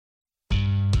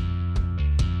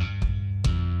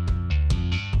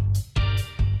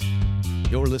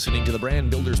You're listening to the Brand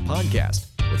Builders Podcast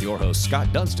with your hosts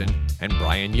Scott Dunston and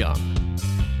Brian Young.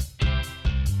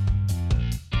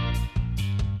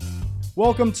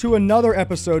 Welcome to another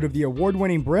episode of the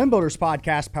award-winning Brand Builders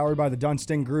Podcast powered by the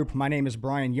Dunston Group. My name is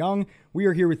Brian Young. We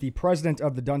are here with the president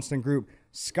of the Dunston Group,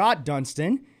 Scott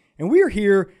Dunston. And we are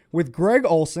here with Greg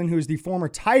Olsen, who is the former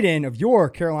tight end of your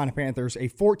Carolina Panthers, a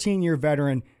 14-year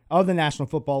veteran of the National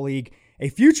Football League, a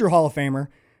future Hall of Famer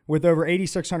with over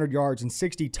 8,600 yards and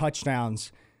 60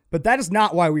 touchdowns. But that is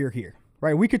not why we are here,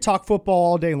 right? We could talk football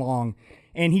all day long,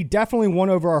 and he definitely won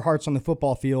over our hearts on the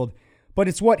football field. But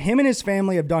it's what him and his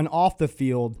family have done off the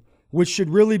field, which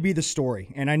should really be the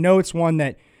story. And I know it's one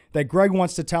that Greg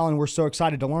wants to tell, and we're so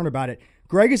excited to learn about it.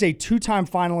 Greg is a two-time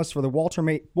finalist for the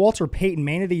Walter Payton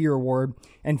Man of the Year Award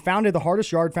and founded the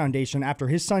Hardest Yard Foundation after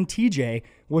his son TJ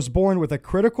was born with a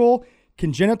critical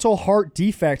congenital heart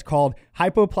defect called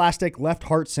hypoplastic left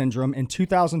heart syndrome in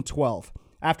 2012.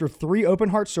 After 3 open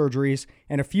heart surgeries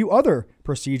and a few other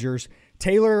procedures,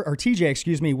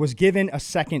 TJ was given a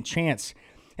second chance.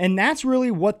 And that's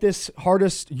really what this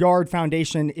Hardest Yard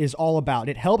Foundation is all about.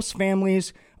 It helps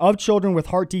families of children with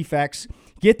heart defects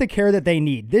get the care that they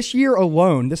need. This year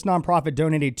alone, this nonprofit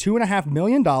donated $2.5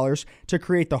 million to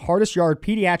create the Hardest Yard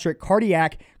Pediatric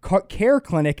Cardiac Care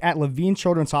Clinic at Levine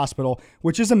Children's Hospital,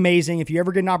 which is amazing. If you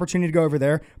ever get an opportunity to go over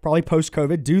there, probably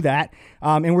post-COVID, do that.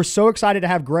 And we're so excited to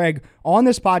have Greg on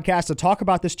this podcast to talk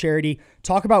about this charity,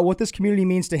 talk about what this community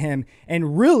means to him,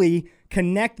 and really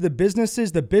connect the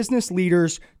businesses, the business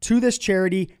leaders to this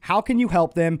charity. How can you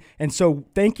help them? And so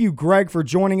thank you, Greg, for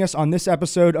joining us on this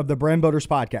episode of the Brand Builders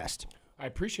Podcast. I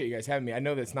appreciate you guys having me. I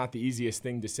know that's not the easiest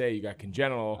thing to say. You got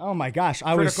congenital. Oh my gosh,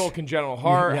 critical congenital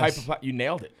heart. Yes. You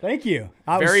nailed it. Thank you.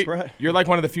 You're like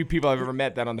one of the few people I've ever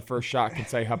met that on the first shot can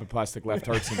say hypoplastic left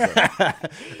heart syndrome.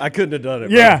 I couldn't have done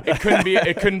it. Yeah, it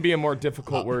couldn't be a more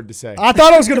difficult word to say. I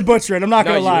thought I was going to butcher it. I'm not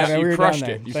going to lie. You crushed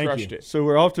it. You crushed it. So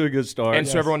we're off to a good start. And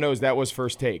so everyone knows that was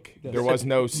first take. Yes. There was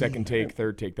no second take,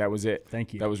 third take. That was it.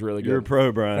 Thank you. That was really good. You're a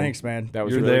pro, Brian. Thanks, man. That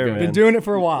was You're really there, good. man. Been doing it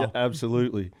for a while. Yeah,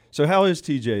 absolutely. So how is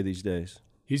TJ these days?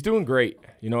 He's doing great.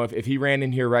 You know, if he ran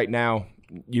in here right now,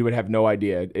 you would have no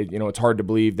idea. It's hard to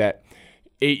believe that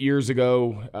 8 years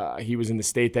ago he was in the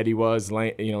state that he was,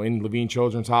 in Levine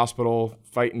Children's Hospital,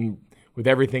 fighting with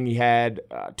everything he had,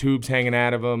 tubes hanging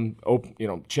out of him,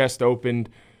 chest opened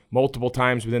multiple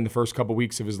times within the first couple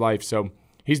weeks of his life. So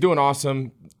he's doing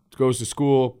awesome. Goes to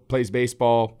school, plays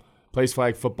baseball, plays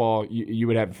flag football. You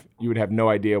would have no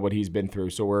idea what he's been through.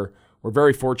 So we're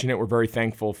very fortunate. We're very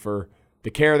thankful for the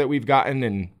care that we've gotten,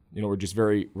 and we're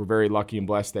very lucky and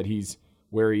blessed that he's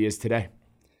where he is today.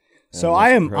 So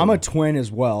I'm a twin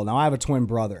as well. Now I have a twin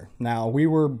brother. Now we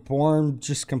were born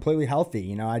just completely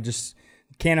healthy. I just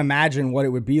can't imagine what it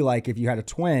would be like if you had a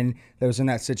twin that was in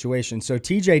that situation. So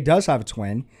TJ does have a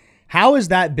twin. How has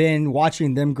that been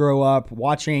watching them grow up,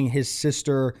 watching his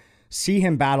sister see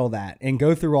him battle that and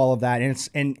go through all of that?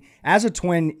 And as a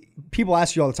twin, people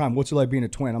ask you all the time, what's it like being a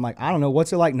twin? I'm like, I don't know.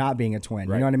 What's it like not being a twin?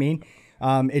 Right. You know what I mean?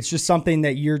 It's just something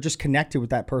that you're just connected with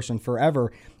that person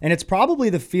forever. And it's probably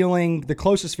the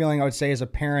closest feeling I would say as a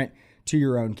parent to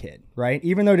your own kid, right?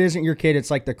 Even though it isn't your kid,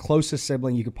 it's like the closest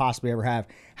sibling you could possibly ever have.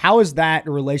 How has that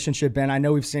relationship been? I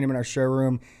know we've seen them in our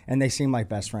showroom and they seem like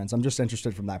best friends. I'm just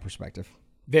interested from that perspective.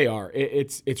 They are.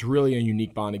 It's really a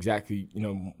unique bond. Exactly,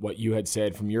 what you had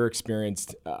said from your experience.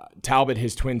 Talbot,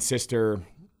 his twin sister,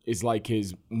 is like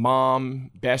his mom,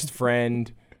 best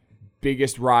friend,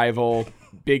 biggest rival,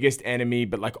 biggest enemy,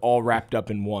 but like all wrapped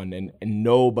up in one. And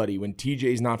nobody, when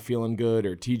TJ's not feeling good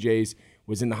or TJ's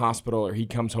was in the hospital or he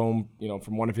comes home,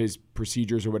 from one of his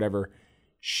procedures or whatever,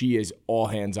 she is all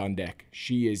hands on deck.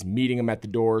 She is meeting him at the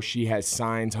door. She has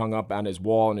signs hung up on his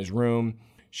wall in his room.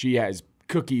 She has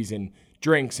cookies and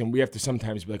drinks, and we have to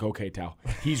sometimes be like, okay, Tal,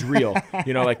 he's real.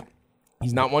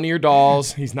 He's not one of your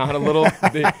dolls. He's not a little,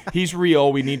 he's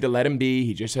real. We need to let him be.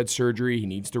 He just had surgery. He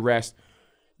needs to rest.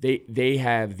 They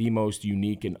have the most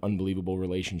unique and unbelievable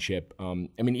relationship.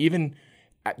 Even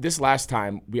at this last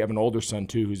time, we have an older son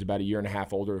too, who's about a year and a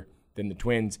half older than the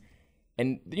twins.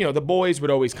 And, the boys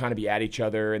would always kind of be at each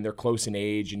other and they're close in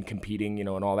age and competing, and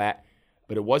all that.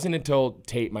 But it wasn't until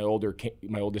Tate, my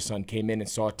oldest son, came in and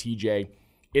saw TJ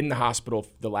in the hospital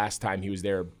the last time he was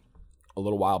there a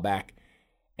little while back.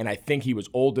 And I think he was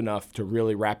old enough to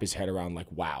really wrap his head around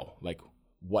wow,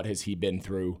 what has he been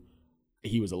through?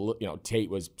 He was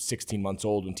Tate was 16 months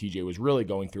old when TJ was really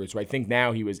going through it. So I think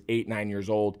now he was 8, 9 years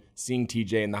old, seeing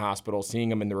TJ in the hospital,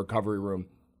 seeing him in the recovery room.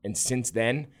 And since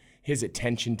then, his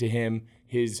attention to him,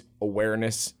 his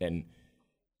awareness and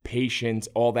patience,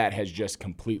 all that has just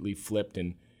completely flipped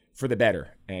and for the better.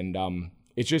 And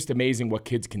it's just amazing what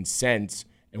kids can sense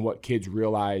and what kids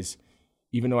realize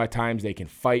even though at times they can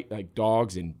fight like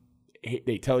dogs and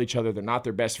they tell each other they're not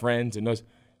their best friends and those,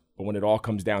 but when it all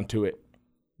comes down to it,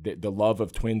 the love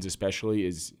of twins especially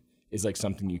is like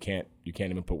something you can't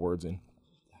even put words in.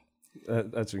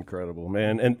 That's incredible,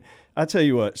 man. And I tell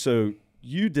you what, so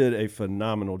you did a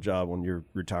phenomenal job on your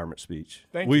retirement speech.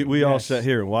 Thank you. We all sat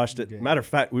here and watched it. Matter of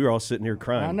fact, we were all sitting here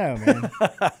crying. I know, man.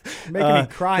 Making me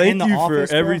cry in the Thank you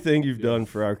office, for everything you've done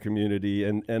for our community.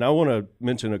 And I want to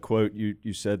mention a quote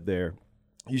you said there.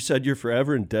 You said you're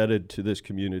forever indebted to this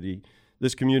community.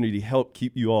 This community helped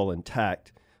keep you all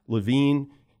intact.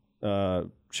 Levine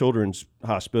Children's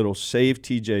Hospital saved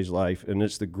TJ's life, and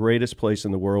it's the greatest place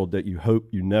in the world that you hope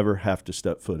you never have to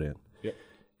step foot in. Yep.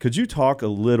 Could you talk a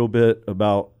little bit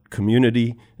about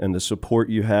community and the support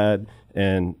you had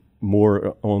and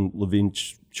more on Levine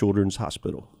Children's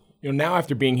Hospital? Now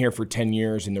after being here for 10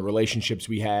 years and the relationships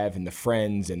we have and the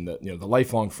friends and the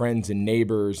lifelong friends and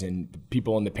neighbors and the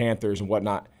people in the Panthers and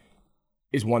whatnot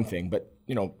is one thing. But,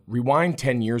 rewind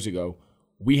 10 years ago,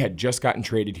 we had just gotten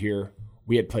traded here.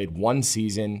 We had played one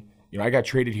season. I got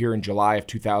traded here in July of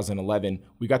 2011.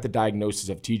 We got the diagnosis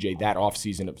of TJ that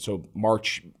offseason, so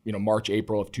March,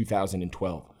 April of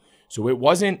 2012. So I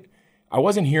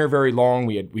wasn't here very long.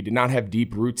 We did not have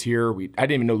deep roots here. I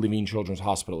didn't even know Levine Children's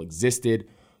Hospital existed.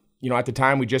 At the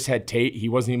time we just had Tate. He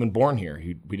wasn't even born here.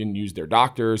 We didn't use their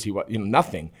doctors.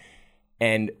 Nothing.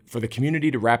 And for the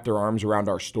community to wrap their arms around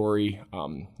our story,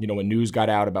 when news got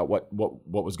out about what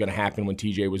was going to happen when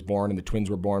TJ was born and the twins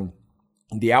were born,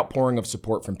 the outpouring of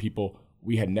support from people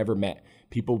we had never met,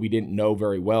 people we didn't know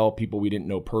very well, people we didn't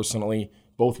know personally,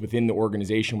 both within the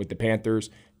organization with the Panthers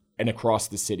and across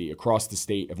the city, across the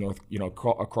state of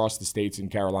across the states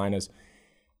and Carolinas.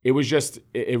 It was just,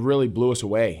 it really blew us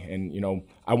away. And,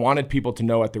 I wanted people to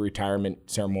know at the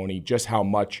retirement ceremony just how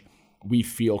much we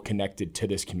feel connected to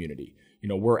this community.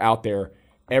 We're out there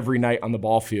every night on the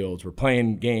ball fields. We're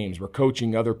playing games. We're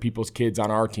coaching other people's kids on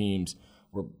our teams.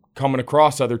 We're coming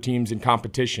across other teams in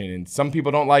competition. And some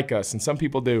people don't like us and some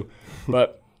people do.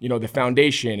 But, the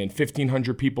foundation and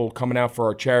 1,500 people coming out for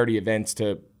our charity events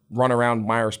to run around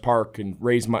Myers Park and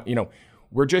raise money,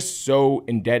 we're just so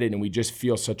indebted and we just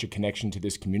feel such a connection to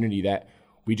this community that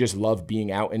we just love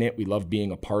being out in it. We love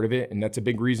being a part of it. And that's a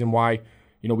big reason why,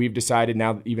 we've decided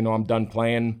now, even though I'm done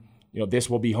playing, this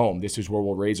will be home. This is where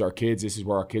we'll raise our kids. This is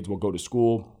where our kids will go to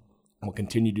school. We'll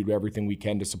continue to do everything we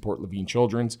can to support Levine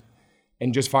Children's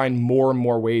and just find more and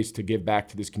more ways to give back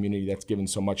to this community that's given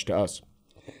so much to us.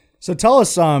 So tell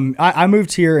us, I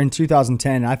moved here in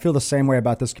 2010, and I feel the same way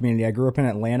about this community. I grew up in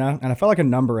Atlanta, and I felt like a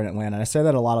number in Atlanta. I say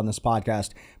that a lot on this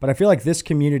podcast, but I feel like this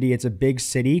community, it's a big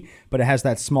city, but it has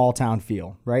that small town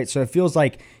feel, right? So it feels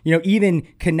like, even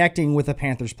connecting with a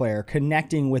Panthers player,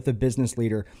 connecting with a business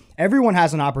leader, everyone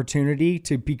has an opportunity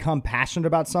to become passionate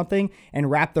about something and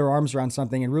wrap their arms around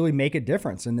something and really make a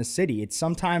difference in this city.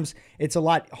 Sometimes it's a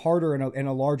lot harder in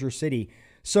a larger city.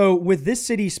 So with this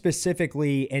city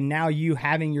specifically, and now you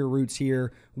having your roots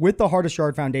here with the Hardest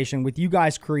Yard Foundation, with you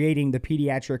guys creating the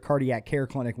Pediatric Cardiac Care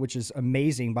Clinic, which is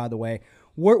amazing, by the way,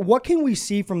 what can we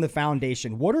see from the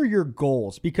foundation? What are your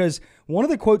goals? Because one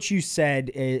of the quotes you said,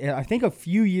 I think a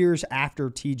few years after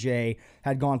TJ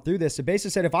had gone through this, it basically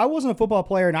said, if I wasn't a football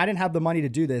player and I didn't have the money to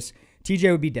do this,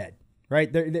 TJ would be dead. Right?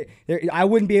 I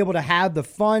wouldn't be able to have the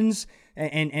funds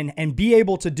and be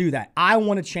able to do that. I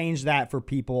want to change that for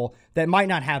people that might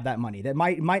not have that money, that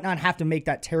might not have to make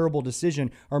that terrible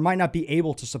decision or might not be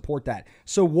able to support that.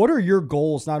 So what are your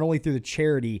goals, not only through the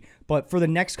charity, but for the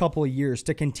next couple of years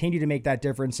to continue to make that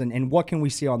difference? And what can we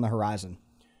see on the horizon?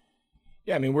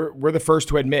 Yeah, I mean, we're the first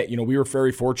to admit, we were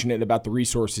very fortunate about the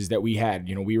resources that we had.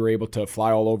 We were able to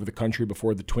fly all over the country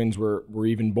before the twins were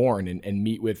even born and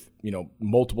meet with,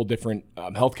 multiple different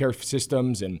healthcare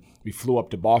systems. And we flew up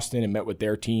to Boston and met with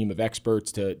their team of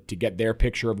experts to get their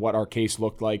picture of what our case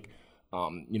looked like.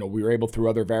 We were able through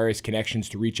other various connections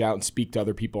to reach out and speak to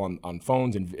other people on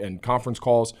phones and conference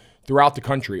calls throughout the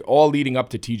country, all leading up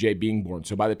to TJ being born.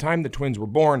 So by the time the twins were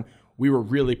born, we were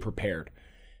really prepared.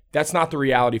 That's not the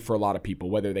reality for a lot of people,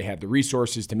 whether they have the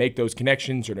resources to make those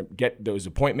connections or to get those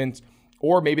appointments,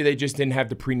 or maybe they just didn't have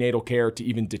the prenatal care to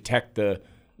even detect the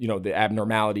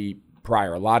abnormality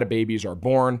prior. A lot of babies are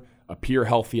born, appear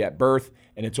healthy at birth,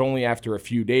 and it's only after a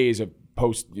few days of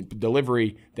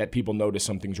post-delivery that people notice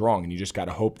something's wrong. And you just got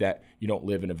to hope that you don't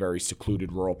live in a very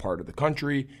secluded rural part of the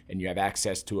country and you have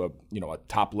access to a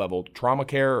top-level trauma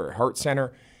care or heart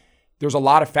center. There's a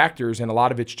lot of factors, and a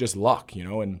lot of it's just luck,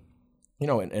 and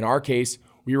in our case,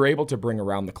 we were able to bring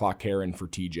around-the-clock care in for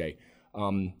TJ.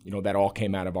 That all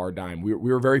came out of our dime. We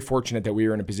were very fortunate that we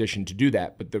were in a position to do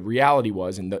that. But the reality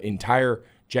was, and the entire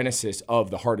genesis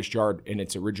of the Hardest Yard in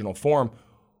its original form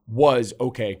was,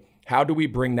 okay, how do we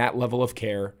bring that level of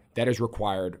care that is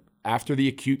required after the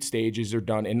acute stages are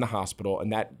done in the hospital,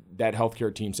 and that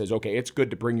healthcare team says, okay, it's good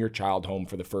to bring your child home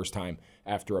for the first time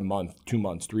after a month, 2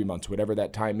 months, 3 months, whatever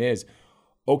that time is.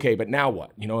 Okay, but now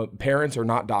what? Parents are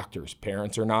not doctors.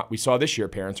 Parents are not, we saw this year,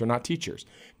 parents are not teachers.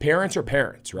 Parents are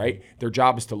parents, right? Their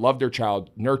job is to love their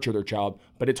child, nurture their child,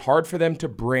 but it's hard for them to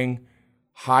bring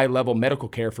high-level medical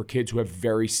care for kids who have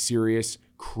very serious,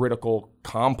 critical,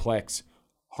 complex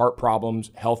heart problems,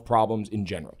 health problems in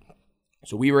general.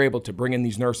 So we were able to bring in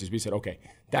these nurses. We said, okay,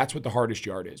 that's what the hardest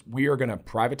yard is. We are going to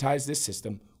privatize this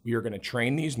system. We are going to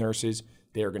train these nurses.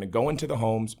 They are going to go into the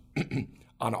homes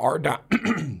on our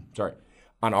dime.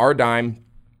 On our dime.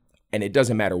 And it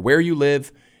doesn't matter where you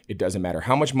live. It doesn't matter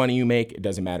how much money you make. It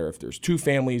doesn't matter if there's two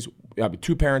families,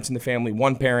 2 parents in the family,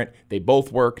 1 parent, they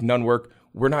both work, none work.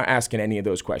 We're not asking any of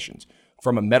those questions.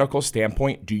 From a medical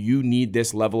standpoint, do you need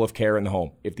this level of care in the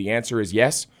home? If the answer is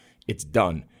yes, it's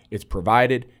done. It's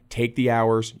provided. Take the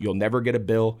hours. You'll never get a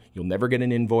bill. You'll never get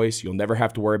an invoice. You'll never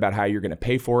have to worry about how you're going to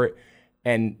pay for it.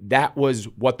 And that was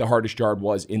what the hardest yard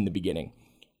was in the beginning.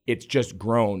 It's just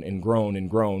grown and grown and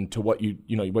grown to what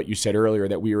you said earlier,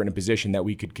 that we were in a position that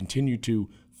we could continue to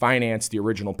finance the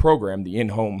original program, the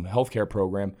in-home healthcare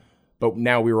program. But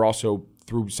now we were also,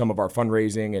 through some of our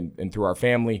fundraising and through our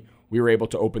family, we were able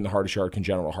to open the Hardest Yard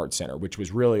Congenital Heart Center, which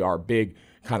was really our big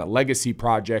kind of legacy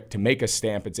project to make a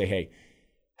stamp and say, hey,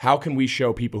 how can we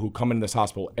show people who come into this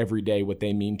hospital every day what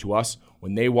they mean to us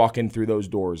when they walk in through those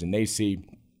doors and they see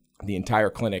the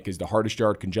entire clinic is the Hardest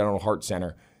Yard Congenital Heart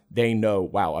Center? They know,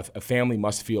 wow, a family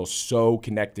must feel so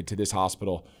connected to this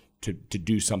hospital to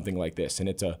do something like this. And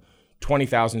it's a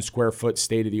 20,000 square foot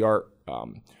state-of-the-art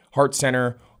heart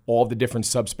center. All the different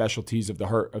subspecialties of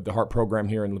the heart program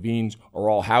here in Levine's are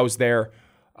all housed there.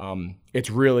 It's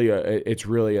really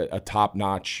a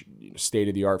top-notch,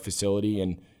 state-of-the-art facility.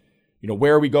 And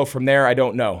where we go from there, I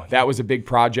don't know. That was a big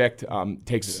project.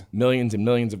 Takes millions and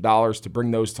millions of dollars to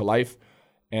bring those to life.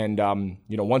 And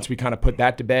once we kind of put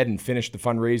that to bed and finish the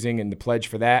fundraising and the pledge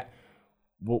for that,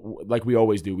 like we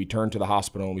always do, we turn to the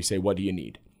hospital and we say, what do you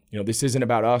need? This isn't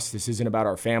about us. This isn't about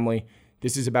our family.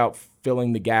 This is about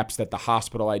filling the gaps that the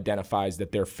hospital identifies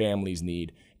that their families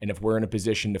need. And if we're in a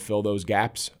position to fill those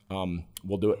gaps,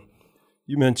 we'll do it.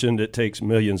 You mentioned it takes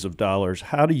millions of dollars.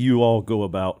 How do you all go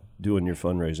about doing your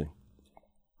fundraising?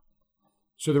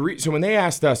 So when they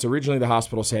asked us, originally the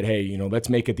hospital said, hey, let's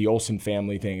make it the Olson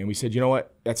family thing. And we said, you know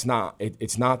what? That's not,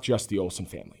 it's not just the Olson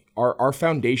family. Our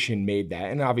foundation made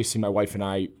that. And obviously my wife and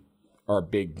I are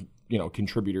big,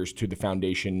 contributors to the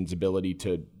foundation's ability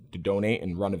to donate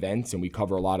and run events. And we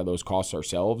cover a lot of those costs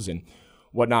ourselves and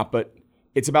whatnot. But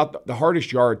it's about the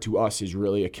Hardest Yard to us is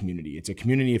really a community. It's a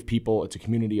community of people. It's a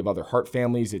community of other heart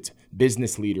families. It's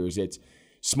business leaders. It's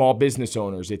small business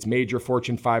owners. It's major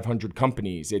Fortune 500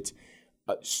 companies. It's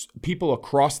people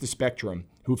across the spectrum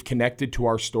who've connected to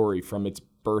our story from its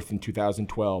birth in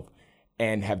 2012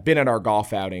 and have been at our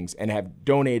golf outings and have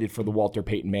donated for the Walter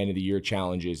Payton Man of the Year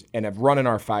challenges and have run in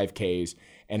our 5Ks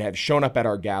and have shown up at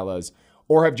our galas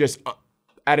or have just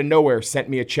out of nowhere sent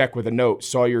me a check with a note,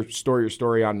 saw your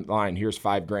story online, here's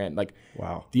 $5,000. Like,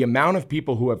 wow. The amount of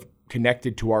people who have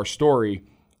connected to our story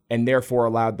and therefore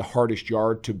allowed the Hardest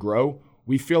Yard to grow,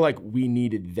 we feel like we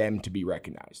needed them to be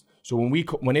recognized. So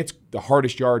when it's the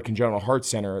Hardest Yard Congenital Heart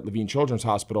Center at Levine Children's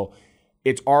Hospital,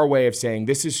 it's our way of saying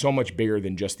this is so much bigger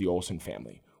than just the Olson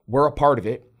family. We're a part of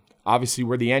it. Obviously,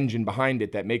 we're the engine behind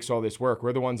it that makes all this work.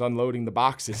 We're the ones unloading the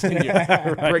boxes and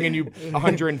bringing you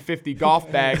 150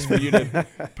 golf bags for you to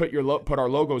put our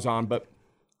logos on. But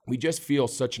we just feel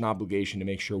such an obligation to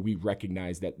make sure we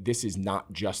recognize that this is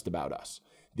not just about us.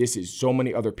 This is so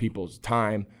many other people's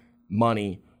time,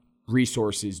 money,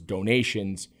 resources,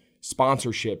 donations,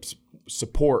 sponsorships,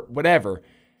 support, whatever.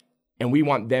 And we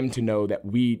want them to know that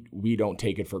we don't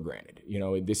take it for granted.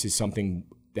 This is something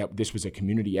that this was a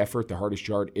community effort. The Hardest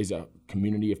Yard is a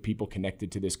community of people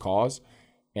connected to this cause.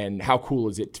 And how cool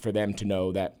is it for them to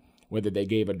know that whether they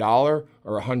gave $1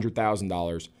 or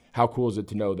 $100,000, how cool is it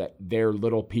to know that their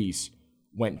little piece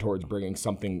went towards bringing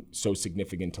something so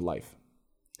significant to life?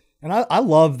 And I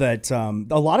love that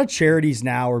a lot of charities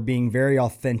now are being very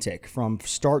authentic from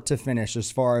start to finish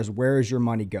as far as where is your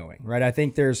money going, right? I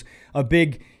think there's a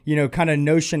big, kind of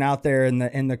notion out there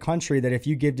in the country that if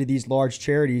you give to these large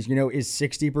charities, is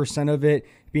 60% of it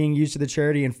being used to the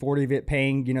charity and 40% of it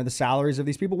paying, the salaries of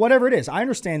these people, whatever it is. I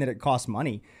understand that it costs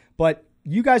money, but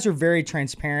you guys are very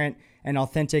transparent and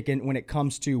authentic when it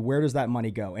comes to where does that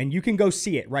money go. And you can go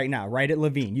see it right now, right at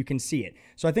Levine. You can see it.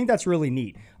 So I think that's really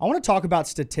neat. I want to talk about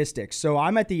statistics. So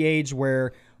I'm at the age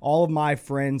where all of my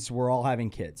friends were all having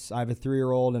kids. I have a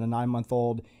 3-year-old and a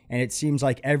 9-month-old, and it seems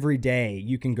like every day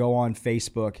you can go on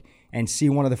Facebook and see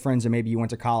one of the friends that maybe you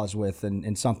went to college with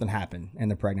and something happened in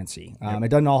the pregnancy. It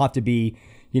doesn't all have to be,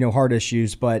 heart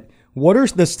issues, but what are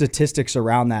the statistics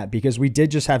around that? Because we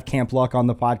did just have Camp Luck on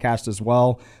the podcast as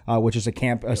well, which is a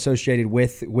camp associated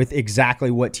with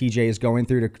exactly what TJ is going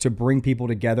through to bring people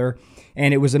together.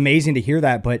 And it was amazing to hear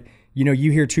that. But,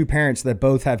 you hear two parents that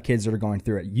both have kids that are going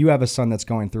through it. You have a son that's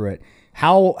going through it.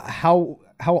 How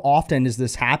often is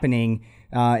this happening?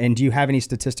 And do you have any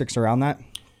statistics around that?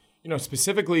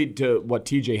 Specifically to what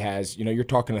TJ has, you're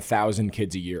talking 1,000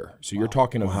 kids a year. So you're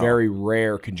talking a very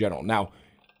rare congenital. Now,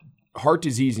 heart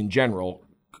disease in general,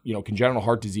 congenital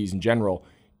heart disease in general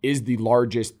is the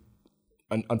largest,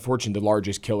 unfortunately, the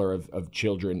largest killer of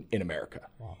children in America.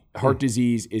 Wow. Heart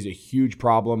disease is a huge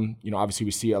problem. Obviously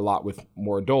we see a lot with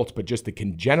more adults, but just the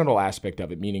congenital aspect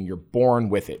of it, meaning you're born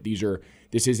with it.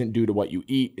 This isn't due to what you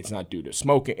eat. It's not due to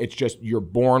smoking. It's just you're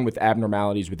born with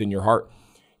abnormalities within your heart.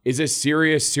 Is a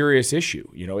serious, serious issue.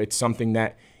 It's something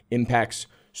that impacts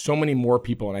so many more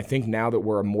people. And I think now that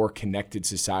we're a more connected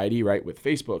society, right, with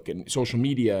Facebook and social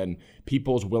media and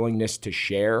people's willingness to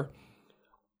share,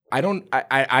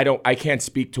 I can't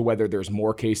speak to whether there's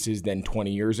more cases than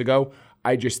 20 years ago.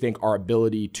 I just think our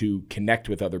ability to connect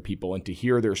with other people and to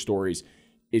hear their stories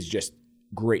is just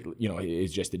great.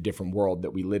 It's just a different world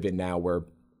that we live in now where,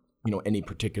 any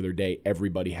particular day,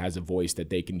 everybody has a voice that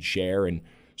they can share and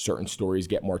certain stories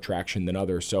get more traction than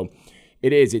others. So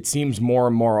it seems more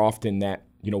and more often that,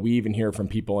 we even hear from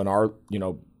people in our,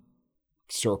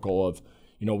 circle of,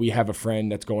 we have a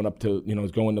friend that's going up to,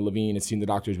 is going to Levine and seeing the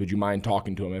doctors. Would you mind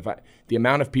talking to him? The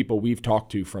amount of people we've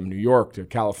talked to from New York to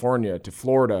California to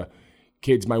Florida,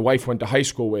 kids my wife went to high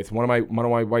school with, one of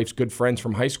my wife's good friends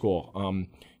from high school,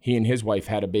 he and his wife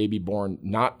had a baby born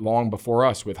not long before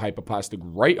us with hypoplastic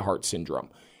right heart syndrome.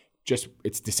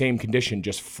 It's the same condition,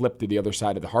 just flipped to the other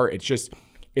side of the heart.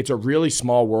 It's a really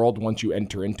small world once you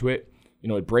enter into it.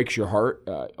 It breaks your heart.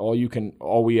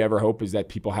 All we ever hope is that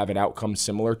people have an outcome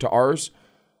similar to ours.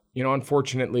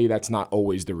 Unfortunately, that's not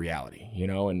always the reality,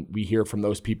 and we hear from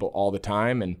those people all the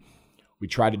time, and we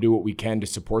try to do what we can to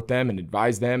support them and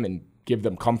advise them and give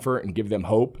them comfort and give them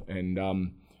hope. And,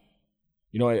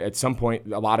 at some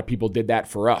point, a lot of people did that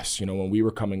for us. When we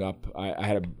were coming up, I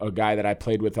had a guy that I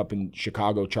played with up in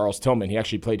Chicago, Charles Tillman. He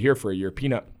actually played here for a year,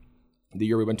 Peanut, the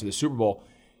year we went to the Super Bowl.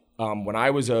 When I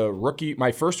was a rookie,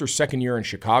 my first or second year in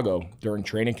Chicago during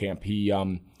training camp,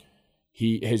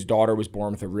 his daughter was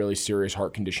born with a really serious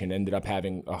heart condition, ended up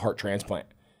having a heart transplant.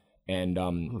 And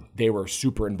they were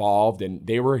super involved, and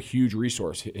they were a huge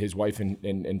resource. His wife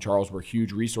and Charles were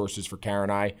huge resources for Kara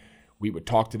and I. We would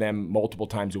talk to them multiple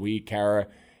times a week. Kara,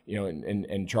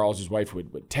 and Charles's wife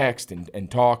would text and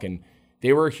talk, and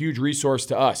they were a huge resource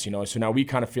to us. So now we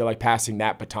kind of feel like passing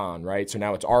that baton, right? So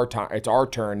now it's our time. It's our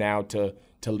turn now to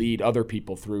lead other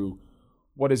people through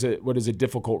what is a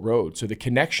difficult road. So the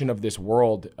connection of this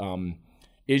world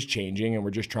is changing, and we're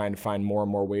just trying to find more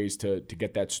and more ways to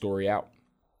get that story out.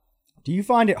 Do you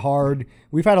find it hard?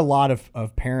 We've had a lot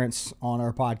of parents on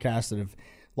our podcast that have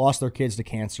lost their kids to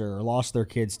cancer or lost their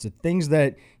kids to things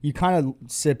that you kind of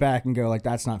sit back and go like,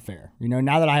 that's not fair.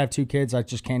 Now that I have 2 kids, I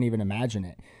just can't even imagine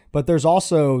it. But there's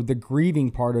also the grieving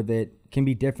part of it can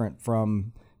be different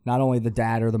from not only the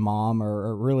dad or the mom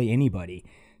or really anybody.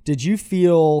 Did you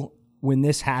feel when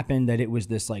this happened that it was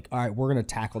this like, all right, we're going to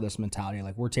tackle this mentality,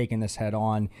 like we're taking this head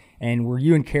on? And were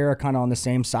you and Kara kind of on the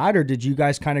same side, or did you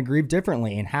guys kind of grieve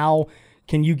differently? And how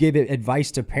can you give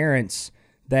advice to parents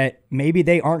that maybe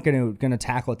they aren't going to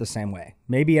tackle it the same way?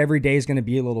 Maybe every day is going to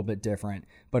be a little bit different,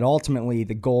 but ultimately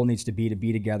the goal needs to be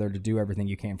together to do everything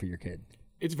you can for your kid.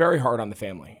 It's very hard on the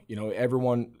family.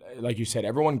 Everyone, like you said,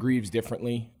 everyone grieves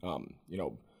differently.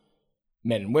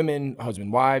 Men and women,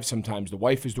 husband, wives. Sometimes the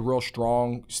wife is the real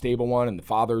strong, stable one, and the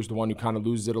father is the one who kind of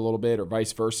loses it a little bit, or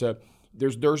vice versa.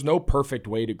 There's no perfect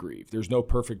way to grieve. There's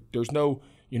no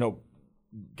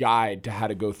guide to how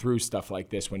to go through stuff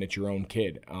like this when it's your own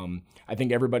kid. I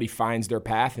think everybody finds their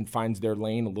path and finds their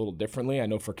lane a little differently. I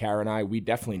know for Kara and I, we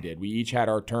definitely did. We each had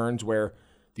our turns where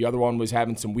the other one was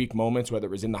having some weak moments, whether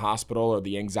it was in the hospital or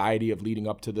the anxiety of leading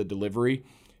up to the delivery,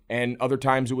 and other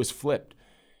times it was flipped.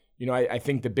 I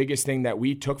think the biggest thing that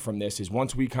we took from this is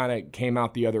once we kind of came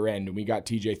out the other end and we got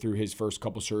TJ through his first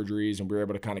couple surgeries and we were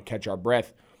able to kind of catch our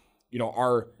breath,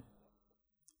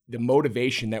 the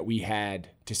motivation that we had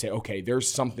to say, okay,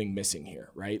 there's something missing here,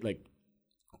 right? Like,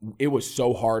 it was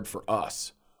so hard for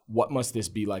us. What must this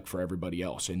be like for everybody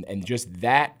else? And just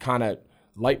that kind of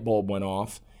light bulb went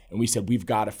off, and we said, we've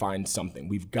got to find something.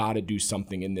 We've got to do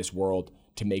something in this world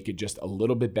to make it just a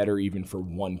little bit better even for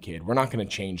one kid. We're not going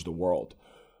to change the world,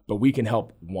 but we can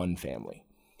help one family.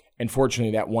 And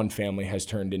fortunately, that one family has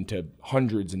turned into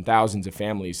hundreds and thousands of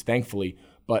families, thankfully.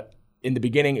 But in the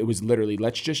beginning, it was literally,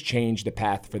 let's just change the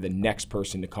path for the next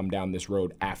person to come down this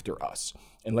road after us.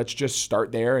 And let's just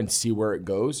start there and see where it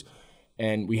goes.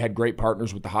 And we had great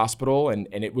partners with the hospital. And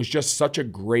it was just such a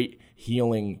great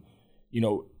healing,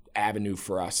 avenue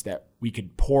for us that we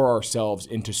could pour ourselves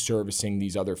into servicing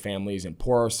these other families and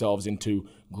pour ourselves into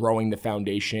growing the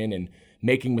foundation and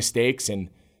making mistakes and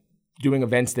doing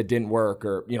events that didn't work,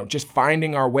 or just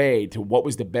finding our way to what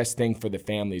was the best thing for the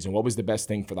families and what was the best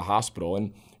thing for the hospital.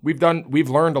 And we've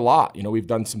learned a lot. We've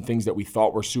done some things that we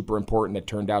thought were super important that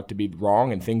turned out to be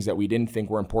wrong, and things that we didn't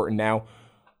think were important now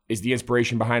is the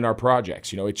inspiration behind our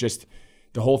projects. It's just,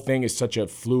 the whole thing is such a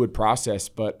fluid process.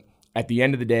 But at the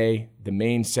end of the day, the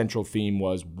main central theme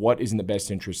was, what is in the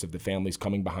best interest of the families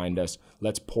coming behind us?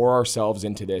 Let's pour ourselves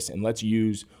into this, and let's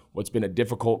use what's been a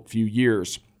difficult few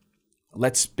years.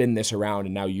 Let's spin this around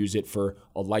and now use it for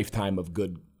a lifetime of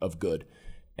good.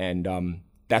 And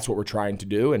that's what we're trying to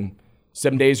do. And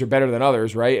some days are better than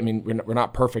others, right? I mean, we're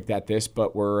not perfect at this,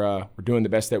 but we're doing the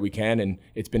best that we can, and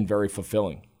it's been very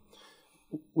fulfilling.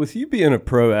 With you being a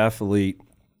pro athlete,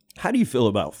 how do you feel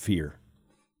about fear?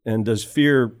 And does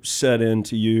fear set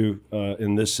into you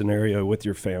in this scenario with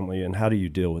your family, and how do you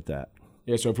deal with that?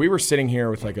 Yeah, so if we were sitting here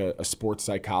with like a sports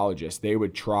psychologist, they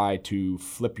would try to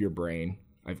flip your brain,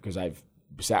 because I've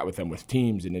sat with them with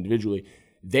teams and individually.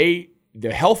 The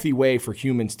healthy way for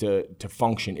humans to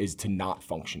function is to not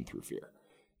function through fear.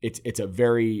 It's a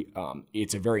very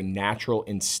natural,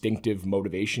 instinctive,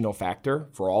 motivational factor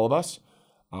for all of us.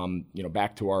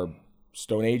 Back to our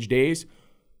Stone Age days,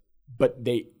 but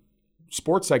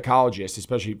sports psychologists,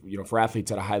 especially for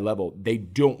athletes at a high level, they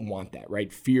don't want that,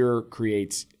 right? Fear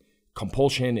creates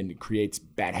compulsion, and it creates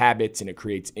bad habits, and it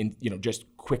creates just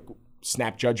quick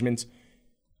snap judgments.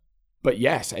 But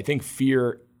yes, I think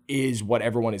fear is what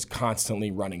everyone is constantly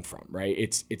running from, right?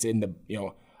 It's in the,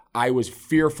 I was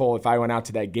fearful if I went out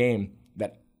to that game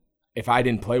that if I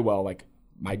didn't play well, like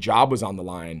my job was on the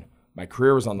line, my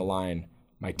career was on the line,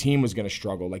 my team was going to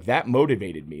struggle. Like that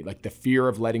motivated me, like the fear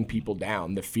of letting people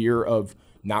down, the fear of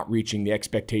not reaching the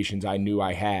expectations I knew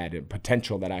I had and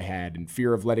potential that I had, and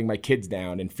fear of letting my kids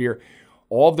down, and fear.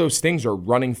 All of those things are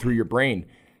running through your brain.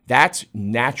 That's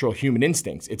natural human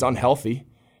instincts. It's unhealthy.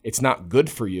 It's not good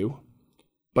for you,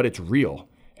 but it's real.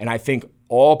 And I think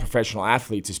all professional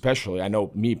athletes, especially, I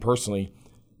know me personally,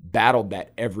 battled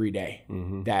that every day.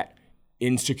 Mm-hmm. That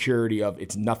insecurity of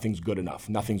nothing's good enough,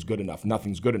 nothing's good enough,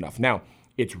 nothing's good enough. Now,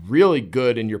 it's really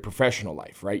good in your professional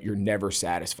life, right? You're never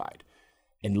satisfied.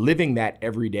 And living that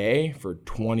every day for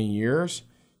 20 years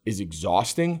is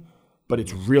exhausting, but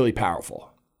it's really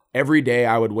powerful. Every day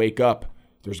I would wake up,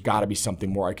 there's got to be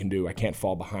something more I can do. I can't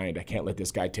fall behind. I can't let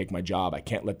this guy take my job. I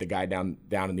can't let the guy down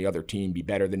in the other team be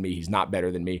better than me. He's not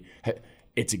better than me.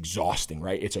 It's exhausting,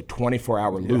 right? It's a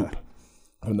 24-hour loop.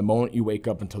 From the moment you wake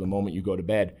up until the moment you go to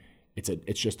bed,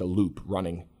 it's just a loop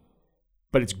running.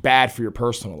 But it's bad for your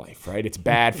personal life, right? It's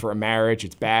bad for a marriage.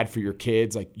 It's bad for your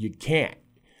kids. Like, you can't.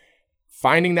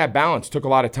 Finding that balance took a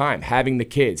lot of time. Having the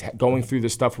kids, going through the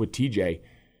stuff with TJ,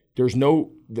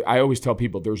 I always tell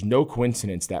people, there's no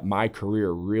coincidence that my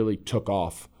career really took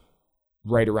off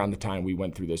right around the time we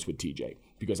went through this with TJ,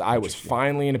 because I was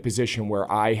finally in a position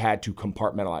where I had to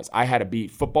compartmentalize. I had to be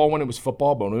football when it was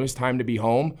football, but when it was time to be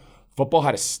home, football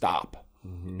had to stop.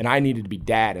 Mm-hmm. And I needed to be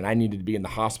dad, and I needed to be in the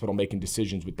hospital making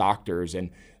decisions with doctors, and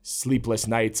sleepless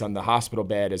nights on the hospital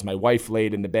bed as my wife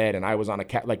laid in the bed and I was on a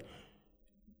cat.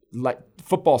 Like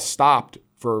football stopped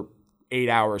for 8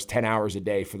 hours, 10 hours a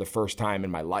day for the first time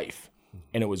in my life.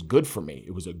 And it was good for me.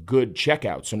 It was a good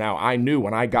checkout. So now I knew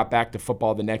when I got back to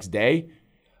football the next day,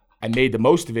 I made the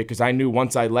most of it, because I knew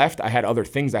once I left, I had other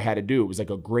things I had to do. It was like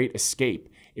a great escape.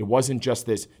 It wasn't just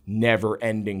this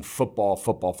never-ending football.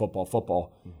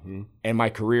 Mm-hmm. And my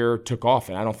career took off,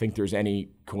 and I don't think there's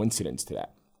any coincidence to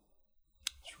that.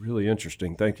 It's really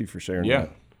interesting. Thank you for sharing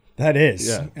that. That is.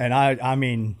 Yeah. And I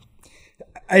mean,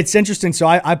 it's interesting. So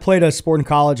I played a sport in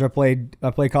college. I played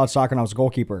college soccer, and I was a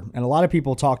goalkeeper. And a lot of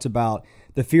people talked about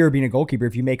the fear of being a goalkeeper.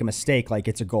 If you make a mistake, like,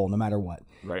 it's a goal no matter what.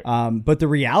 Right. But the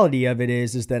reality of it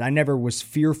is that I never was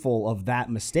fearful of that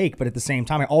mistake. But at the same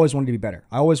time, I always wanted to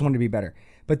be better.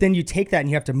 But then you take that and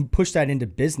you have to push that into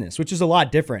business, which is a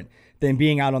lot different than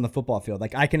being out on the football field.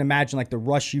 Like, I can imagine, like, the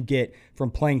rush you get from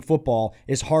playing football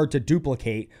is hard to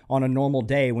duplicate on a normal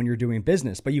day when you're doing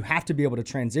business. But you have to be able to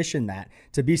transition that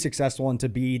to be successful and to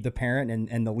be the parent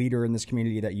and the leader in this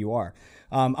community that you are.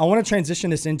 I want to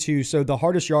transition this into, so the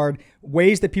Hardest Yard,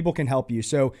 ways that people can help you.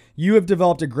 So you have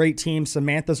developed a great team. Some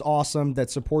Samantha's awesome that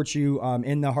supports you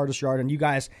in the Hardest Yard, and you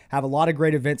guys have a lot of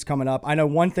great events coming up. I know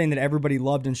one thing that everybody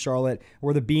loved in Charlotte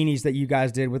were the beanies that you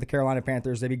guys did with the Carolina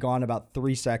Panthers. They'd be gone in about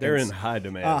 3 seconds. They're in high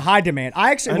demand. High demand.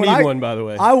 I need one, by the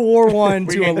way. I wore one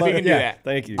to a we Lowe's. can do that.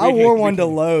 Thank you. I wore one to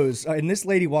Lowe's, and this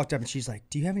lady walked up and she's like,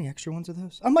 "Do you have any extra ones of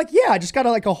those?" I'm like, "Yeah, I just got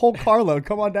a whole carload.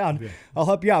 Come on down, I'll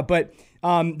help you out." But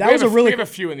that was we have a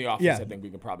few in the office. Yeah. I think we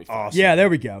can probably find. Awesome. Yeah, there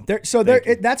we go.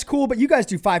 That's cool. But you guys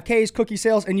do 5Ks, cookie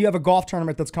sales, and you have a golf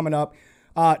tournament that's coming up.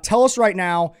 Tell us right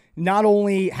now, not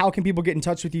only how can people get in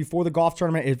touch with you for the golf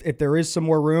tournament if there is some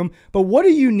more room, but what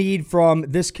do you need from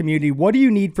this community? What do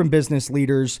you need from business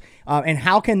leaders? And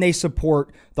how can they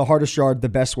support the Hardest Yard the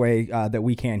best way that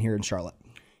we can here in Charlotte?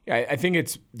 Yeah, I think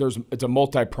it's a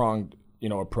multi-pronged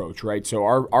approach, right? So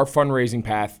our fundraising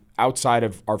path outside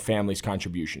of our family's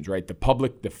contributions, right?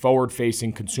 The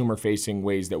forward-facing, consumer-facing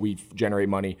ways that we generate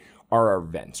money are our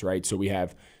events, right? So we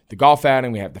have the golf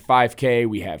outing, we have the 5K,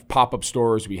 we have pop-up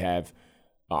stores, we have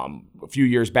a few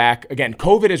years back. Again,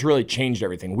 COVID has really changed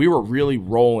everything. We were really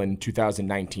rolling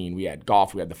 2019. We had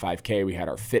golf, we had the 5K, we had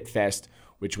our Fit Fest,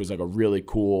 which was like a really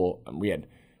cool. We had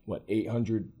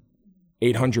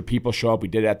 800 people show up. We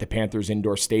did it at the Panthers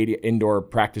indoor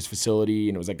practice facility,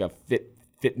 and it was like a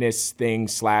fitness thing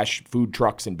 / food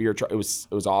trucks and beer trucks.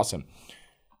 It was awesome.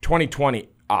 2020,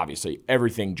 obviously,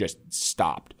 everything just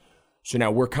stopped. So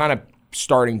now we're kind of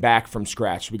starting back from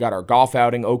scratch. We got our golf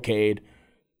outing okayed.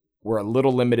 We're a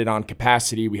little limited on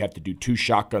capacity. We have to do 2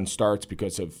 shotgun starts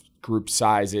because of group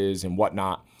sizes and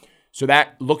whatnot. So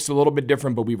that looks a little bit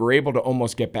different, but we were able to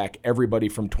almost get back everybody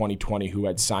from 2020 who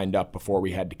had signed up before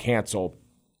we had to cancel,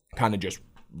 kind of just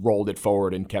rolled it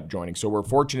forward and kept joining. So we're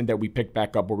fortunate that we picked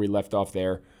back up where we left off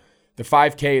there. The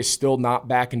 5K is still not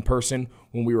back in person.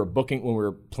 When we were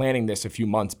planning this a few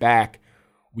months back,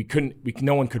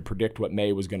 no one could predict what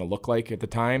May was going to look like at the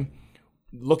time.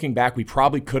 Looking back, we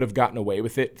probably could have gotten away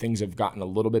with it. Things have gotten a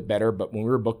little bit better, but when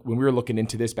we were looking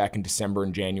into this back in December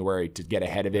and January to get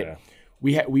ahead of it,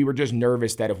 we were just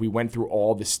nervous that if we went through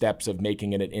all the steps of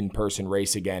making it an in-person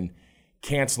race again,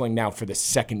 canceling now for the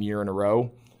second year in a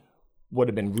row would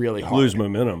have been really hard. Lose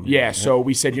momentum. Yeah, so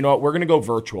we said, you know what, we're going to go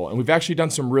virtual. And we've actually done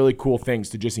some really cool things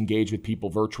to just engage with people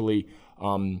virtually.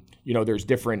 There's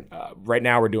different, right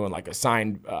now we're doing like a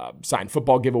signed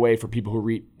football giveaway for people who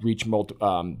reach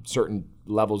certain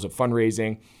levels of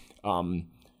fundraising.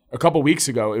 A couple weeks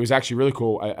ago, it was actually really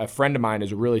cool. A friend of mine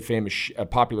is a really famous,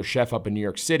 popular chef up in New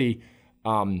York City.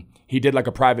 He did like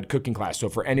a private cooking class. So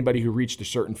for anybody who reached a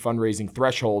certain fundraising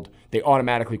threshold, they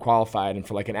automatically qualified. And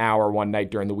for like an hour one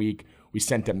night during the week, we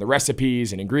sent them the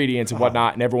recipes and ingredients and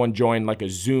whatnot, and everyone joined like a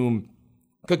Zoom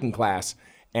cooking class.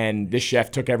 And this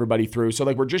chef took everybody through. So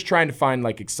like we're just trying to find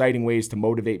like exciting ways to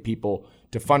motivate people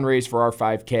to fundraise for our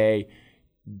 5K,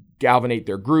 galvanate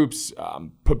their groups,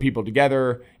 put people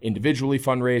together, individually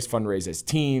fundraise as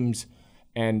teams.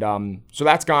 And so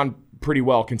that's gone pretty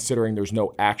well considering there's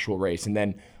no actual race. And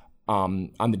then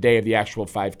on the day of the actual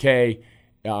 5K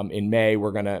in May,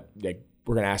 we're gonna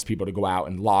ask people to go out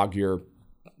and log your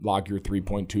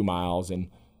 3.2 miles and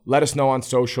let us know on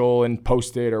social and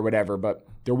post it or whatever. But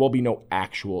there will be no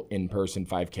actual in-person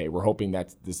 5K. We're hoping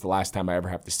that this is the last time I ever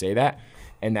have to say that,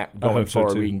 and that going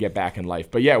forward we can get back in life.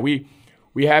 But yeah, we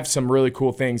have some really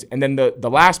cool things. And then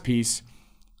the last piece,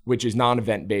 which is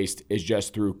non-event based, is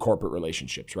just through corporate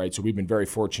relationships, right? So we've been very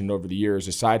fortunate over the years,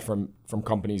 aside from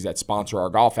companies that sponsor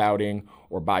our golf outing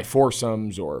or buy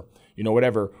foursomes or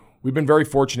whatever. We've been very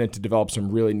fortunate to develop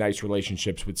some really nice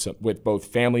relationships with both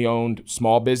family-owned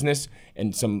small business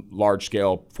and some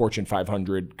large-scale Fortune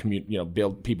 500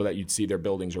 people that you'd see their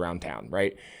buildings around town,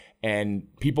 right? And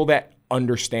people that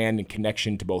understand and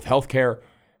connection to both healthcare,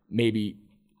 maybe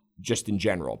just in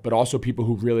general, but also people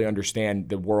who really understand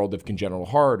the world of congenital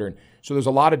heart. So there's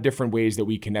a lot of different ways that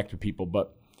we connect with people,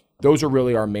 but those are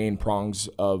really our main prongs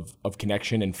of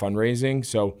connection and fundraising.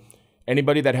 So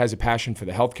anybody that has a passion for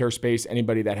the healthcare space,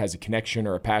 anybody that has a connection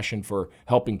or a passion for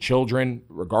helping children,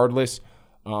 regardless,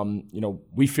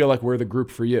 we feel like we're the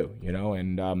group for you,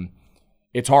 and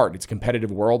it's hard. It's a competitive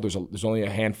world. There's only a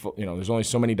handful, there's only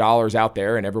so many dollars out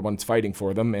there and everyone's fighting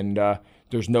for them. And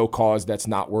there's no cause that's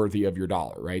not worthy of your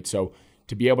dollar, right? So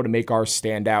to be able to make ours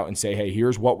stand out and say, hey,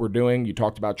 here's what we're doing. You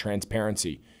talked about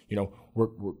transparency.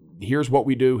 Here's what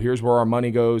we do. Here's where our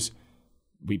money goes.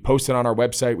 We post it on our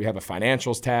website. We have a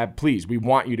financials tab. Please, we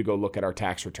want you to go look at our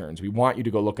tax returns. We want you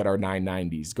to go look at our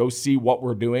 990s. Go see what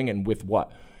we're doing and with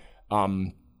what.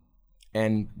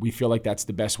 And we feel like that's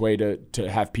the best way to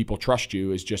have people trust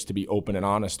you, is just to be open and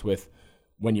honest with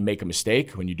when you make a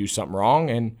mistake, when you do something wrong,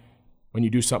 and when you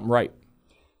do something right.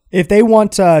 If they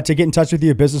want to get in touch with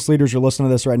you, business leaders are listening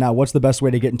to this right now, what's the best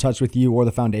way to get in touch with you or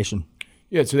the foundation?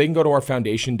 Yeah, so they can go to our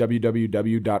foundation,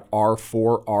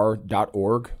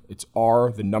 www.r4r.org. It's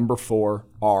R, the number 4,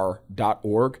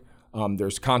 r.org.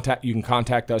 There's contact. You can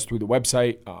contact us through the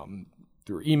website,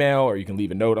 through email, or you can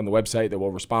leave a note on the website that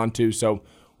we'll respond to. So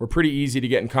we're pretty easy to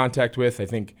get in contact with. I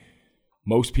think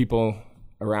most people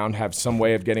around have some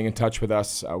way of getting in touch with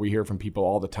us. We hear from people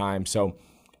all the time. So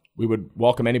we would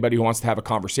welcome anybody who wants to have a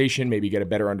conversation, maybe get a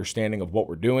better understanding of what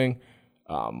we're doing,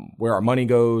 where our money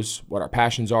goes, what our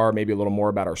passions are, maybe a little more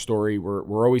about our story.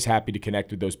 We're always happy to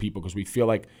connect with those people because we feel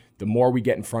like the more we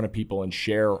get in front of people and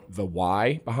share the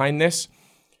why behind this,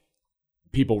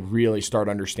 people really start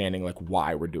understanding like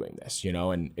why we're doing this,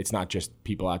 and it's not just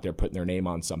people out there putting their name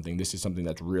on something. This is something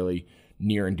that's really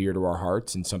near and dear to our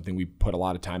hearts and something we put a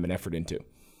lot of time and effort into.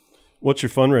 What's your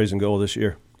fundraising goal this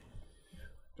year?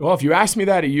 Well, if you asked me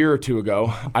that a year or two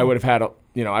ago, I would have had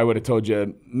I would have told you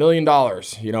 $1 million,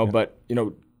 but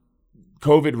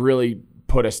COVID really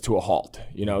put us to a halt,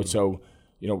 so,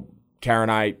 Kara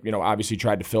and I, obviously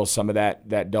tried to fill some of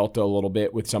that delta a little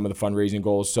bit with some of the fundraising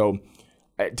goals. So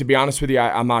to be honest with you,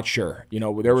 I'm not sure.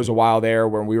 There was a while there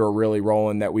when we were really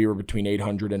rolling that we were between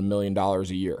 $800,000 and $1 million a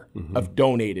year of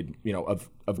donated, of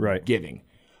right. giving.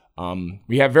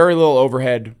 We have very little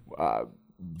overhead.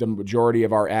 The majority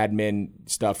of our admin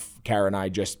stuff, Kara and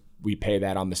I we pay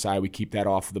that on the side. We keep that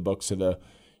off the books of the,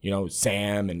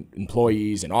 SAM and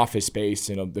employees and office space.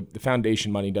 The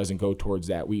foundation money doesn't go towards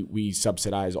that. We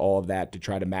subsidize all of that to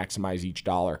try to maximize each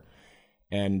dollar.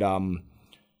 And,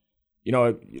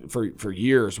 for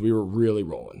years we were really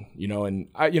rolling, and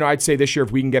I'd say this year,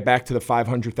 if we can get back to the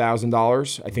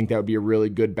 $500,000, I think that would be a really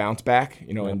good bounce back,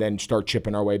 and then start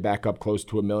chipping our way back up close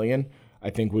to $1 million, I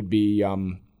think would be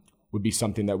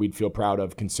something that we'd feel proud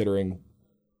of considering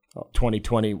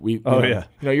 2020.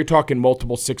 You're talking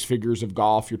multiple six figures of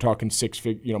golf. You're talking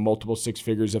multiple six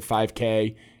figures of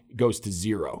 5K. It goes to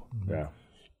zero. Yeah.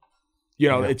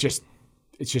 It's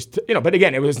just, but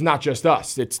again, it was not just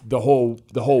us. It's the whole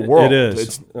world. It is.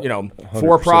 It's,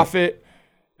 for profit.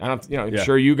 I don't, I'm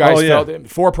sure you guys felt it.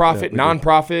 For profit,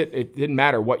 nonprofit. It didn't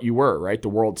matter what you were, right? The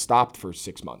world stopped for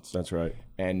 6 months. That's right.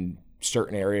 And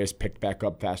certain areas picked back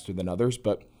up faster than others.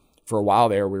 But for a while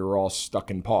there, we were all stuck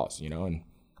in pause, and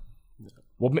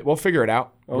we'll figure it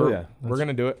out. We're going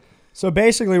to do it. So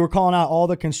basically, we're calling out all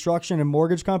the construction and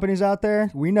mortgage companies out there.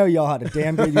 We know y'all had a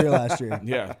damn good year last year.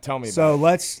 Yeah, tell me. So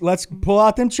let's pull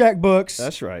out them checkbooks.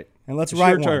 That's right. And let's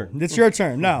write one. Turn. It's your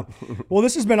turn. No. Well,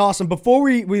 this has been awesome. Before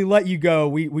we let you go,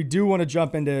 we do want to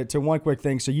jump into one quick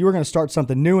thing. So you were going to start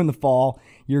something new in the fall.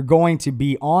 You're going to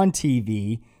be on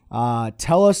TV.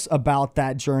 Tell us about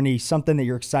that journey, something that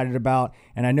you're excited about.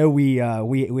 And I know we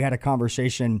had a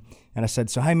conversation, and I said,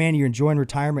 so, hey, man, you're enjoying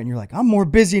retirement? And you're like, I'm more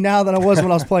busy now than I was when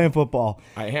I was playing football.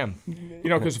 I am.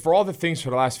 Because for all the things for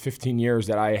the last 15 years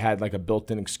that I had like a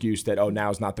built-in excuse that,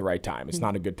 now's not the right time. It's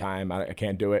not a good time. I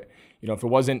can't do it. If it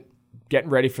wasn't getting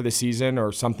ready for the season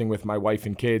or something with my wife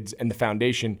and kids and the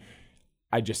foundation,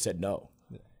 I just said no.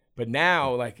 But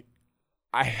now, like,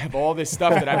 I have all this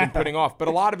stuff that I've been putting off, but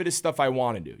a lot of it is stuff I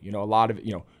want to do. A lot of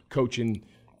it, coaching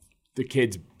the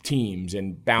kids' teams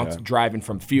and driving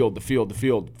from field to field to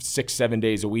field 6-7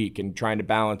 days a week and trying to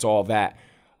balance all of that.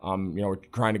 We're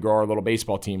trying to grow our little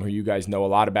baseball team, who you guys know a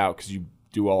lot about because you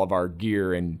do all of our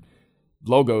gear and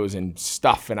logos and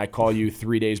stuff. And I call you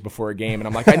 3 days before a game, and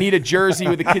I'm like, I need a jersey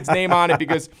with the kid's name on it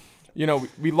because,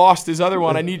 we lost his other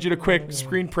one. I need you to quick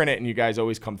screen print it, and you guys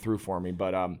always come through for me.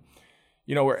 But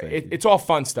it's all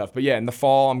fun stuff. But yeah, in the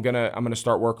fall, I'm gonna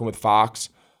start working with Fox.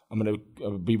 I'm gonna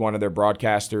be one of their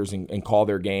broadcasters and call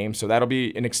their game. So that'll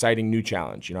be an exciting new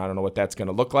challenge. I don't know what that's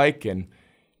gonna look like, and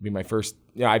be my first.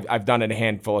 I've done it a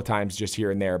handful of times just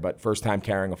here and there, but first time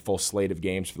carrying a full slate of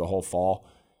games for the whole fall.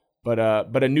 But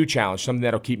a new challenge, something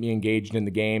that'll keep me engaged in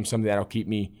the game, something that'll keep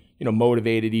me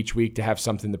motivated each week to have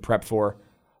something to prep for.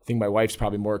 I think my wife's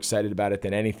probably more excited about it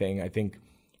than anything. I think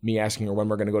me asking her when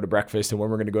we're going to go to breakfast and when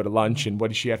we're going to go to lunch and what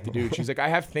does she have to do. She's like, I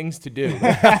have things to do.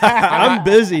 I'm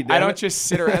busy, dude. I don't just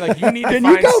sit around. Like, you need to Can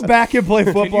you go back and play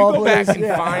football, Can you go please? back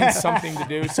and find something to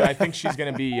do? So I think she's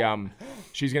going to be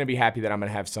happy that I'm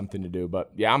going to have something to do.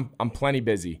 But yeah, I'm plenty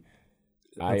busy.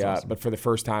 Awesome. But for the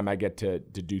first time, I get to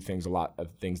do a lot of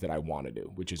things that I want to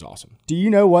do, which is awesome. Do you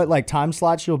know what like time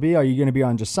slots you'll be? Are you going to be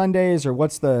on just Sundays, or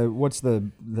what's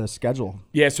the schedule?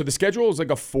 Yeah, so the schedule is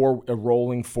like a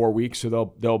rolling 4 weeks.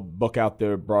 So they'll book out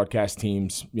their broadcast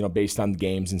teams, based on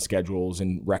games and schedules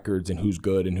and records and who's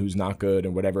good and who's not good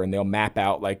and whatever, and they'll map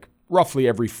out like roughly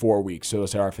every 4 weeks. So they'll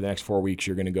say, all right, for the next 4 weeks,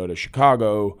 you're going to go to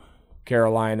Chicago,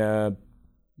 Carolina,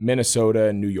 Minnesota,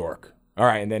 and New York. All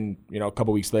right, and then a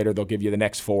couple weeks later they'll give you the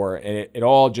next 4, and it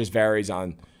all just varies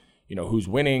on, who's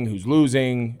winning, who's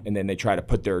losing, and then they try to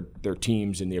put their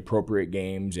teams in the appropriate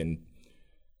games, and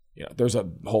there's a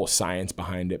whole science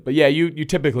behind it. But yeah, you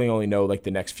typically only know like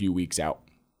the next few weeks out.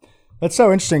 That's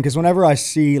so interesting because whenever I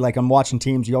see, like, I'm watching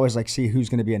teams, you always like see who's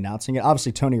going to be announcing it.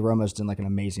 Obviously, Tony Romo's done like an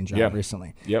amazing job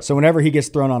recently. Yep. So whenever he gets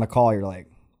thrown on a call, you're like,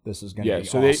 this is going to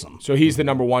be awesome. So he's the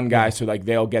number one guy. So like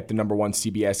they'll get the number one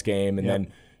CBS game, and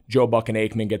then Joe Buck and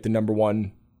Aikman get the number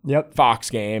one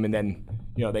Fox game, and then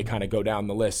they kind of go down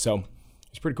the list. So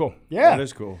it's pretty cool. Yeah, that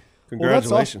is cool.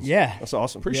 Congratulations. That's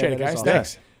awesome. Appreciate it, guys. Awesome.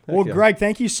 Thanks. Well, Greg,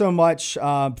 thank you so much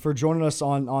for joining us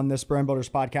on this Brand Builders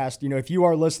podcast. If you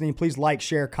are listening, please like,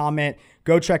 share, comment.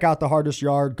 Go check out The Hardest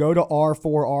Yard. Go to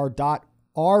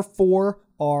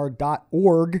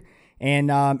r4r.org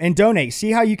and donate.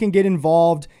 See how you can get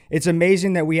involved. It's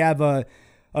amazing that we have a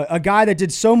guy that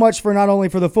did so much for not only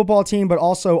for the football team, but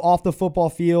also off the football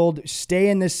field, stay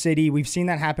in this city. We've seen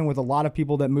that happen with a lot of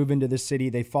people that move into this city.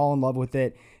 They fall in love with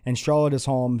it, and Charlotte is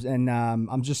home. And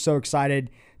I'm just so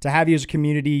excited to have you as a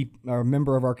community or a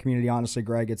member of our community. Honestly,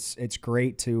 Greg, it's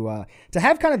great to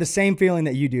have kind of the same feeling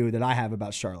that you do that I have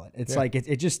about Charlotte. It's like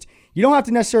it just, you don't have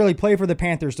to necessarily play for the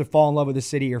Panthers to fall in love with the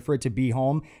city or for it to be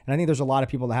home. And I think there's a lot of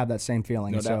people that have that same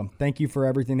feeling. So thank you for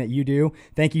everything that you do.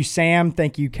 Thank you, Sam.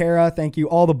 Thank you, Kara. Thank you,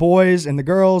 all the boys and the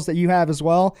girls that you have as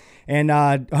well. And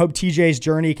I hope TJ's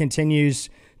journey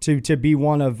continues to be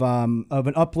one of an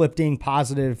uplifting,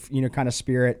 positive, kind of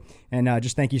spirit. And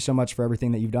just thank you so much for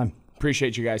everything that you've done.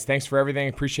 Appreciate you guys. Thanks for everything.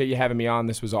 Appreciate you having me on.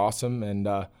 This was awesome. And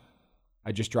I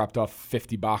just dropped off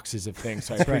 50 boxes of things.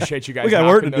 So I appreciate you guys. We got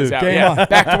work to those do. out. Yeah,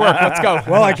 back to work. Let's go.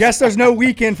 Well, I guess there's no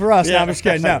weekend for us. No, I'm just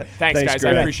kidding. No. Thanks guys.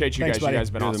 Greg. I appreciate you Thanks, guys. buddy. You guys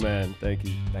have been You're awesome. the man. Thank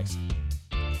you. Thanks.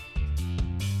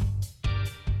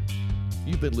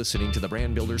 You've been listening to the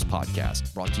Brand Builders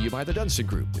Podcast, brought to you by the Dunston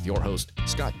Group with your host,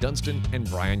 Scott Dunston and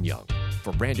Brian Young.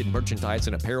 For branded merchandise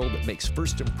and apparel that makes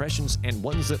first impressions and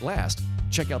ones that last,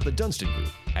 check out the Dunston Group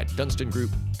at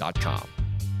dunstongroup.com.